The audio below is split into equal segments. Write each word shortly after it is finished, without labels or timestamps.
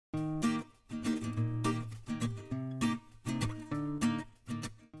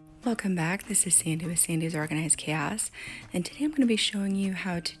Welcome back. This is Sandy with Sandy's Organized Chaos, and today I'm going to be showing you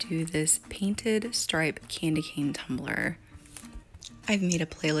how to do this painted stripe candy cane tumbler. I've made a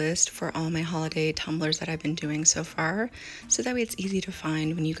playlist for all my holiday tumblers that I've been doing so far, so that way it's easy to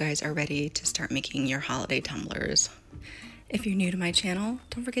find when you guys are ready to start making your holiday tumblers. If you're new to my channel,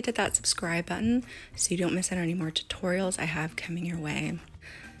 don't forget to hit that subscribe button so you don't miss out on any more tutorials I have coming your way.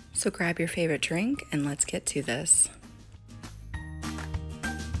 So grab your favorite drink and let's get to this.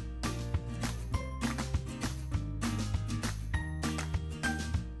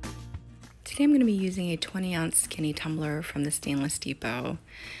 Today I'm going to be using a 20-ounce skinny tumbler from the Stainless Depot.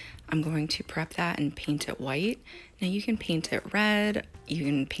 I'm going to prep that and paint it white. Now you can paint it red, you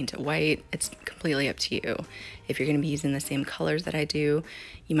can paint it white, it's completely up to you. If you're going to be using the same colors that I do,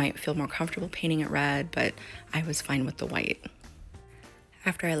 you might feel more comfortable painting it red, but I was fine with the white.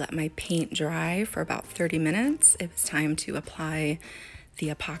 After I let my paint dry for about 30 minutes, it was time to apply the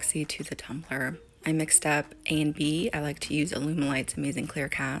epoxy to the tumbler. I mixed up A and B. I like to use Illuminlight's Amazing Clear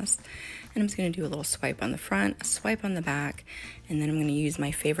Cast. And I'm just going to do a little swipe on the front, a swipe on the back, and then I'm going to use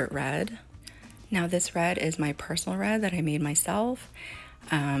my favorite red. Now this red is my personal red that I made myself.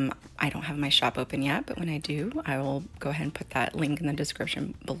 I don't have my shop open yet, but when I do, I will go ahead and put that link in the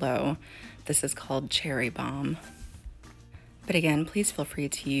description below. This is called Cherry Bomb. But again, please feel free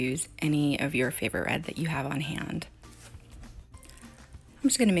to use any of your favorite red that you have on hand. I'm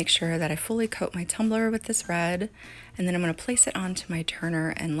just going to make sure that I fully coat my tumbler with this red, and then I'm going to place it onto my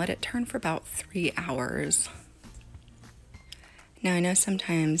turner and let it turn for about 3 hours. Now I know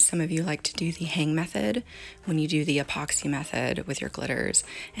sometimes some of you like to do the hang method when you do the epoxy method with your glitters,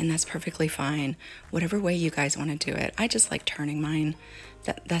 and that's perfectly fine. Whatever way you guys want to do it. I just like turning mine.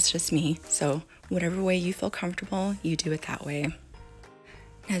 That's just me. So whatever way you feel comfortable, you do it that way.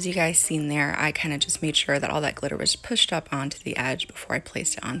 As you guys seen there, I kind of just made sure that all that glitter was pushed up onto the edge before I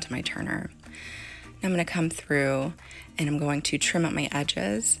placed it onto my turner. Now I'm going to come through and I'm going to trim up my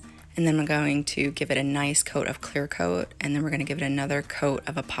edges, and then I'm going to give it a nice coat of clear coat, and then we're going to give it another coat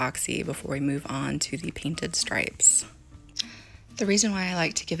of epoxy before we move on to the painted stripes. The reason why I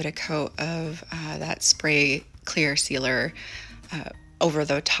like to give it a coat of that spray clear sealer over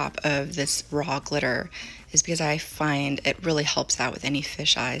the top of this raw glitter is because I find it really helps out with any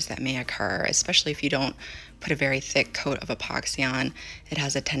fish eyes that may occur, especially if you don't put a very thick coat of epoxy on. It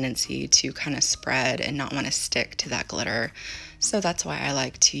has a tendency to kind of spread and not want to stick to that glitter. So that's why I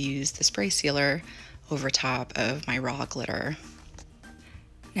like to use the spray sealer over top of my raw glitter.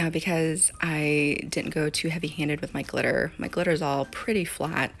 Now, because I didn't go too heavy-handed with my glitter is all pretty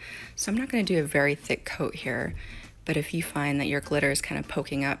flat, so I'm not going to do a very thick coat here. But if you find that your glitter is kind of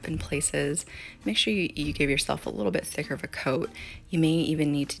poking up in places, make sure you give yourself a little bit thicker of a coat. You may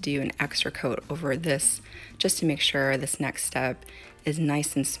even need to do an extra coat over this just to make sure this next step is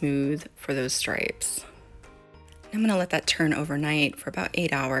nice and smooth for those stripes. I'm going to let that turn overnight for about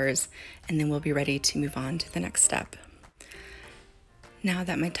 8 hours, and then we'll be ready to move on to the next step. Now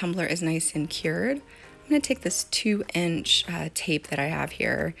that my tumbler is nice and cured, I'm going to take this 2-inch tape that I have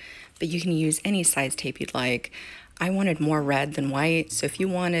here, but you can use any size tape you'd like. I wanted more red than white, so if you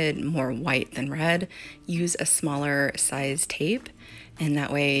wanted more white than red, use a smaller size tape, and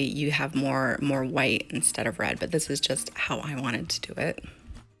that way you have more white instead of red, but this is just how I wanted to do it.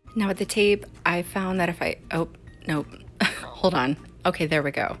 Now with the tape, I found that if I, oh, nope, hold on. Okay, there we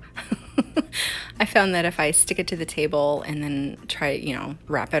go. I found that if I stick it to the table and then try,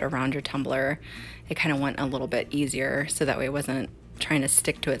 wrap it around your tumbler, it kind of went a little bit easier, so that way it wasn't trying to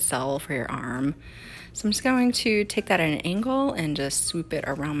stick to itself or your arm. So I'm just going to take that at an angle and just swoop it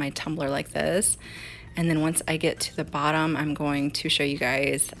around my tumbler like this. And then once I get to the bottom, I'm going to show you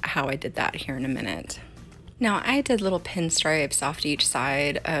guys how I did that here in a minute. Now I did little pinstripes off to each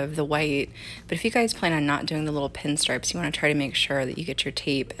side of the white, but if you guys plan on not doing the little pinstripes, you want to try to make sure that you get your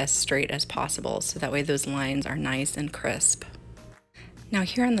tape as straight as possible, so that way those lines are nice and crisp. Now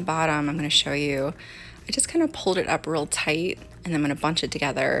here on the bottom, I'm going to show you, I just kind of pulled it up real tight, and I'm going to bunch it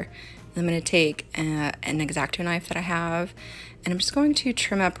together. I'm going to take an X-Acto knife that I have, and I'm just going to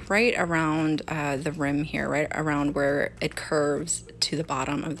trim up right around the rim here, right around where it curves to the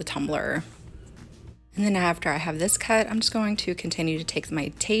bottom of the tumbler. And then after I have this cut, I'm just going to continue to take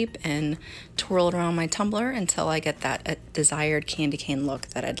my tape and twirl it around my tumbler until I get that desired candy cane look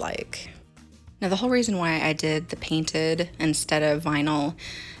that I'd like. Now the whole reason why I did the painted instead of vinyl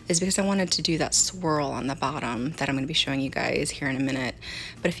is because I wanted to do that swirl on the bottom that I'm going to be showing you guys here in a minute.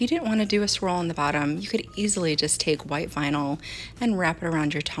 But if you didn't want to do a swirl on the bottom, you could easily just take white vinyl and wrap it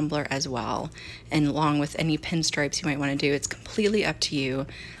around your tumbler as well. And along with any pinstripes you might want to do, it's completely up to you.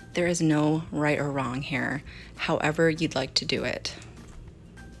 There is no right or wrong here, however you'd like to do it.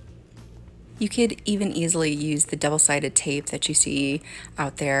 You could even easily use the double-sided tape that you see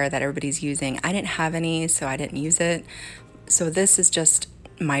out there that everybody's using. I didn't have any, so I didn't use it. So this is just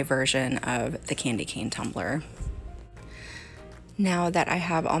my version of the candy cane tumbler. Now that I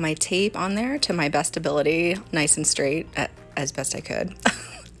have all my tape on there to my best ability, nice and straight, as best I could,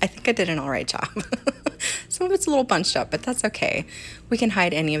 I think I did an all right job. Some of it's a little bunched up, but that's okay. We can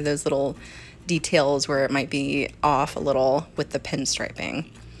hide any of those little details where it might be off a little with the pinstriping.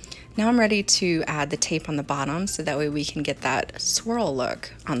 Now I'm ready to add the tape on the bottom so that way we can get that swirl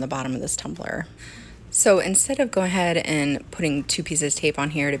look on the bottom of this tumbler. So instead of going ahead and putting 2 pieces of tape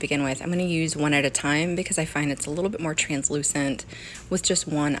on here to begin with, I'm going to use one at a time because I find it's a little bit more translucent with just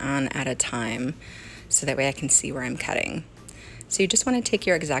one on at a time, so that way I can see where I'm cutting. So you just want to take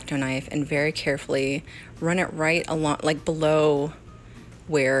your X-Acto knife and very carefully run it right along, like below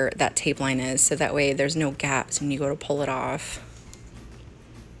where that tape line is, so that way there's no gaps when you go to pull it off.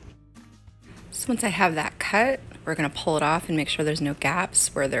 So once I have that cut, we're going to pull it off and make sure there's no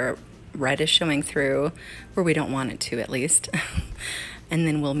gaps where the red is showing through, where we don't want it to at least. And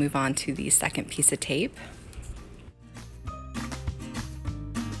then we'll move on to the second piece of tape.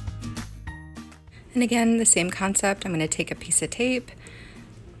 And again, the same concept. I'm going to take a piece of tape.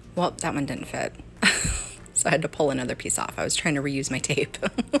 Well, that one didn't fit. So I had to pull another piece off. I was trying to reuse my tape.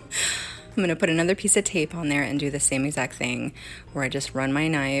 I'm going to put another piece of tape on there and do the same exact thing, where I just run my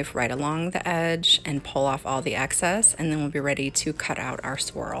knife right along the edge and pull off all the excess, and then we'll be ready to cut out our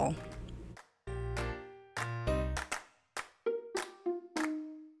swirl.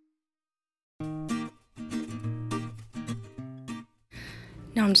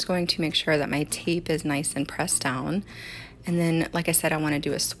 Now I'm just going to make sure that my tape is nice and pressed down. And then, like I said, I want to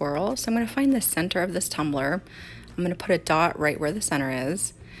do a swirl. So I'm going to find the center of this tumbler. I'm going to put a dot right where the center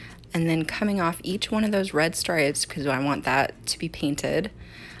is. And then coming off each one of those red stripes, because I want that to be painted,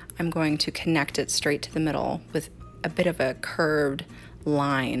 I'm going to connect it straight to the middle with a bit of a curved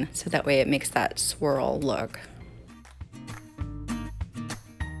line, so that way it makes that swirl look.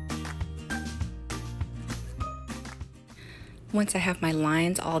 Once I have my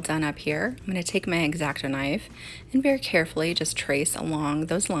lines all done up here, I'm going to take my X-Acto knife and very carefully just trace along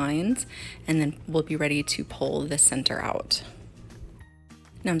those lines, and then we'll be ready to pull the center out.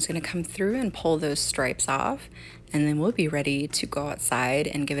 Now I'm just going to come through and pull those stripes off, and then we'll be ready to go outside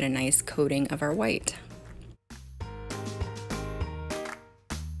and give it a nice coating of our white.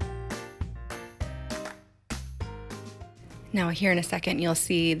 Now here in a second, you'll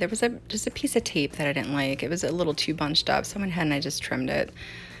see there was just a piece of tape that I didn't like. It was a little too bunched up, so I went ahead and I just trimmed it.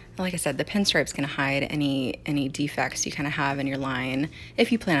 Like I said, the pinstripe's gonna hide any defects you kind of have in your line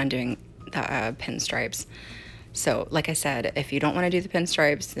if you plan on doing the pinstripes. So like I said, if you don't want to do the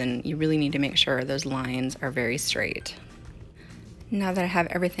pinstripes, then you really need to make sure those lines are very straight. Now that I have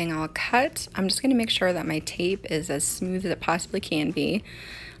everything all cut, I'm just gonna make sure that my tape is as smooth as it possibly can be.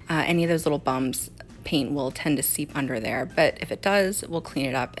 Any of those little bumps, paint will tend to seep under there, but if it does, we'll clean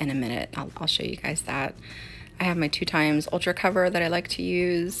it up in a minute. I'll show you guys that. I have my 2x Ultra Cover that I like to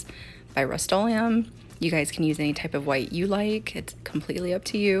use by Rust-Oleum. You guys can use any type of white you like. It's completely up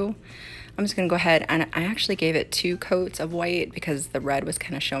to you. I'm just gonna go ahead, and I actually gave it 2 coats of white because the red was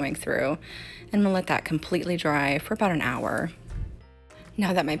kind of showing through. And I'm gonna let that completely dry for about an hour.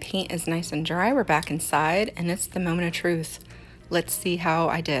 Now that my paint is nice and dry, we're back inside, and it's the moment of truth. Let's see how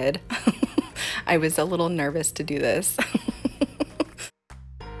I did. I was a little nervous to do this.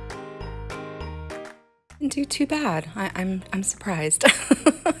 Didn't do too bad. I'm surprised.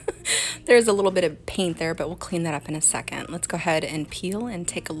 There's a little bit of paint there, but we'll clean that up in a second. Let's go ahead and peel and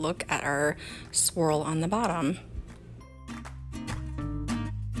take a look at our swirl on the bottom.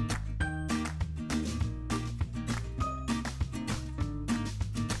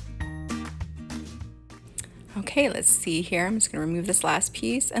 Okay, let's see here. I'm just gonna remove this last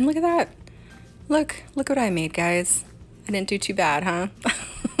piece, and look at that. Look what I made, guys. I didn't do too bad, huh?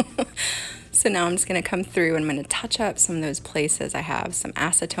 So now I'm just gonna come through and I'm gonna touch up some of those places. I have some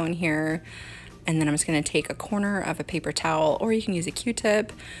acetone here, and then I'm just gonna take a corner of a paper towel, or you can use a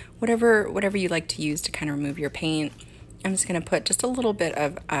Q-tip, whatever you like to use to kind of remove your paint. I'm just gonna put just a little bit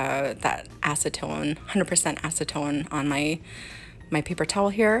of that acetone, 100% acetone on my paper towel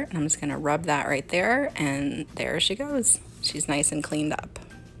here, and I'm just gonna rub that right there, and there she goes. She's nice and cleaned up.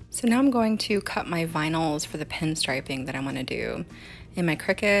 So now I'm going to cut my vinyls for the pinstriping that I wanna do. In my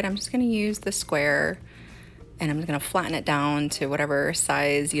Cricut, I'm just gonna use the square, and I'm just gonna flatten it down to whatever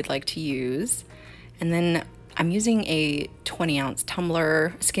size you'd like to use. And then I'm using a 20-ounce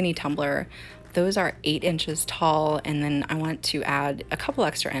tumbler, skinny tumbler. Those are 8 inches tall, and then I want to add a couple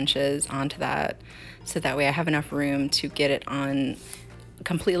extra inches onto that, so that way I have enough room to get it on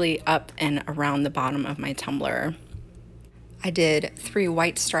completely up and around the bottom of my tumbler. I did 3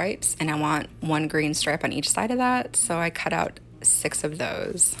 white stripes and I want 1 green stripe on each side of that, so I cut out 6 of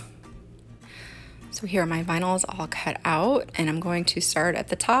those. So here my vinyl is all cut out, and I'm going to start at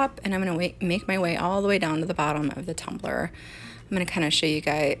the top and I'm going to make my way all the way down to the bottom of the tumbler. I'm going to kind of show you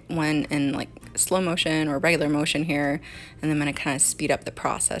guys one in like slow motion or regular motion here, and then I'm going to kind of speed up the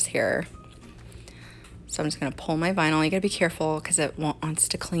process here. So I'm just going to pull my vinyl. You got to be careful because it wants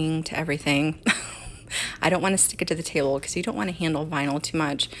to cling to everything. I don't want to stick it to the table because you don't want to handle vinyl too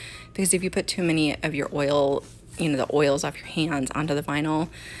much, because if you put too many of your oil, you know, the oils off your hands onto the vinyl,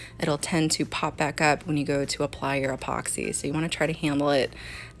 it'll tend to pop back up when you go to apply your epoxy. So you want to try to handle it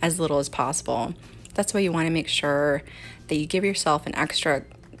as little as possible. That's why you want to make sure that you give yourself an extra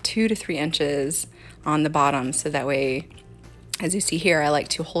 2 to 3 inches on the bottom, so that way, as you see here, I like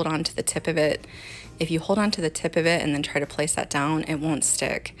to hold on to the tip of it. If you hold on to the tip of it and then try to place that down, it won't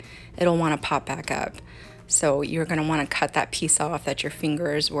stick. It'll want to pop back up. So you're going to want to cut that piece off that your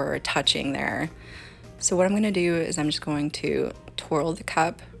fingers were touching there. So what I'm going to do is I'm just going to twirl the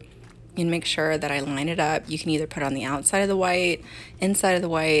cup and make sure that I line it up. You can either put it on the outside of the white, inside of the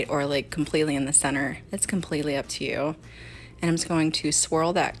white, or like completely in the center. It's completely up to you. And I'm just going to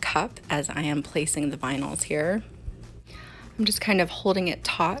swirl that cup as I am placing the vinyls here. I'm just kind of holding it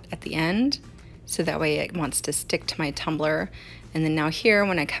taut at the end, so that way it wants to stick to my tumbler. And then now here,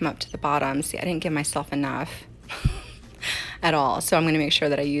 when I come up to the bottom, see, I didn't give myself enough at all. So I'm gonna make sure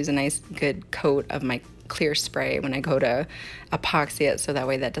that I use a nice good coat of my clear spray when I go to epoxy it, so that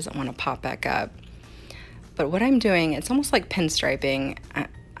way that doesn't want to pop back up. But what I'm doing, it's almost like pinstriping.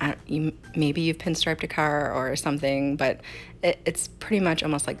 Maybe you've pinstriped a car or something, but it's pretty much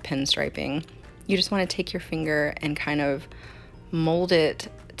almost like pinstriping. You just want to take your finger and kind of mold it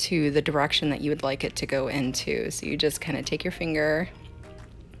to the direction that you would like it to go into. So you just kind of take your finger.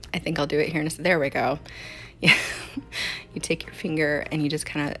 I think I'll do it here in a second. There we go. Yeah. You take your finger and you just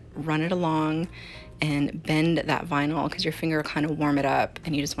kind of run it along and bend that vinyl, because your finger will kind of warm it up,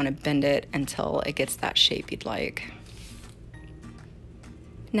 and you just want to bend it until it gets that shape you'd like.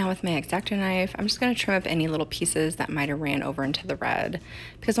 Now with my X-Acto knife, I'm just going to trim up any little pieces that might have ran over into the red,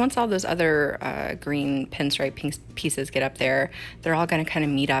 because once all those other green pinstripe pieces get up there, they're all going to kind of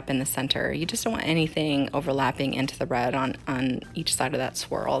meet up in the center. You just don't want anything overlapping into the red on each side of that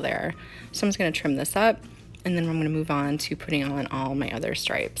swirl there. So I'm just going to trim this up, and then I'm going to move on to putting on all my other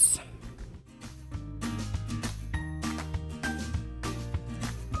stripes.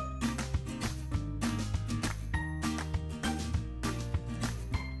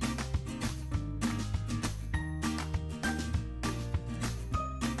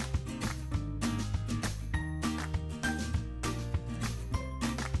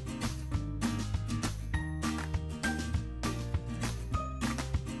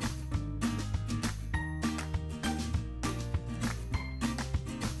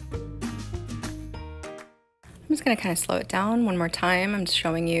 I'm just going to kind of slow it down one more time. I'm just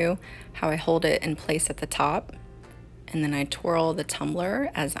showing you how I hold it in place at the top, and then I twirl the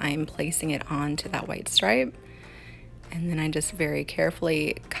tumbler as I'm placing it onto that white stripe, and then I just very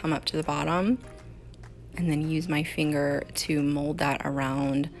carefully come up to the bottom and then use my finger to mold that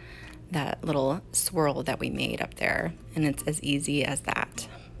around that little swirl that we made up there, and it's as easy as that.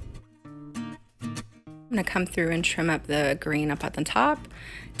 I'm going to come through and trim up the green up at the top,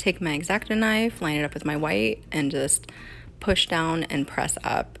 take my X-Acto knife, line it up with my white, and just push down and press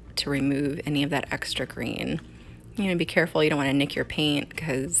up to remove any of that extra green. You know, be careful, you don't want to nick your paint,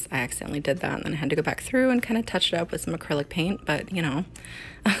 because I accidentally did that and then I had to go back through and kind of touch it up with some acrylic paint, but you know,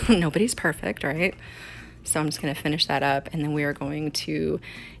 nobody's perfect, right? So I'm just going to finish that up, and then we are going to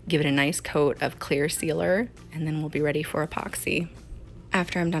give it a nice coat of clear sealer, and then we'll be ready for epoxy.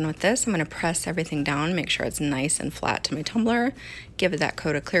 After I'm done with this, I'm going to press everything down, make sure it's nice and flat to my tumbler, give it that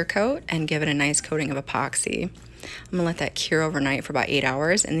coat of clear coat, and give it a nice coating of epoxy. I'm going to let that cure overnight for about 8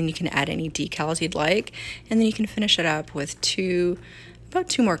 hours, and then you can add any decals you'd like, and then you can finish it up with about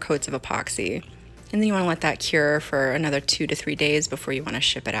two more coats of epoxy. And then you want to let that cure for another 2 to 3 days before you want to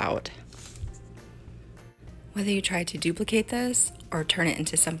ship it out. Whether you try to duplicate this or turn it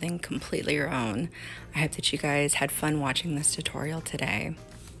into something completely your own, I hope that you guys had fun watching this tutorial today.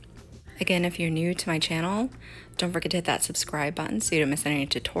 Again, if you're new to my channel, don't forget to hit that subscribe button so you don't miss any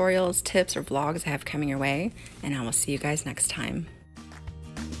tutorials, tips, or vlogs I have coming your way, and I will see you guys next time.